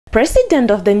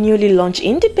President of the newly launched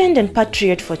Independent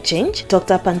Patriot for Change,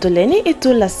 Dr. Panduleni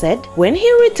Itula said when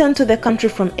he returned to the country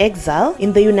from exile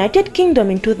in the United Kingdom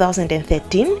in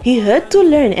 2013, he had to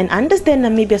learn and understand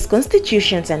Namibia's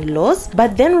constitutions and laws,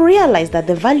 but then realized that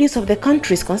the values of the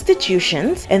country's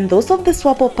constitutions and those of the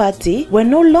SWAPO party were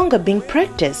no longer being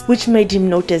practiced, which made him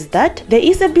notice that there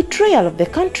is a betrayal of the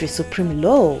country's supreme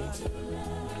law.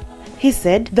 He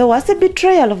said there was a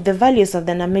betrayal of the values of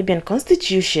the Namibian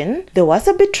Constitution, there was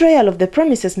a betrayal of the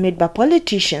promises made by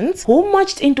politicians who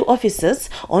marched into offices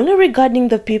only regarding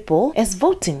the people as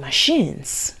voting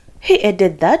machines. He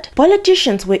added that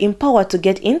politicians were empowered to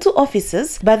get into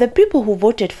offices by the people who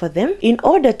voted for them in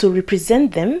order to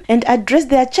represent them and address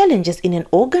their challenges in an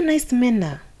organized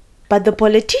manner. But the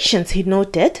politicians, he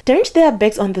noted, turned their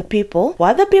backs on the people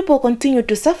while the people continued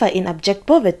to suffer in abject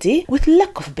poverty with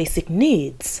lack of basic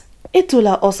needs.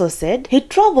 Itula also said he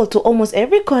traveled to almost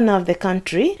every corner of the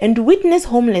country and witnessed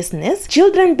homelessness,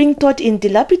 children being taught in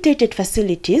dilapidated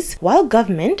facilities, while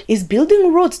government is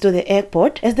building roads to the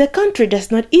airport as the country does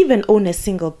not even own a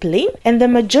single plane and the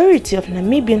majority of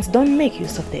Namibians don't make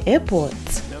use of the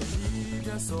airports.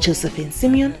 Josephina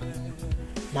Simeon,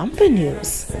 NAMPA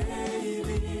News.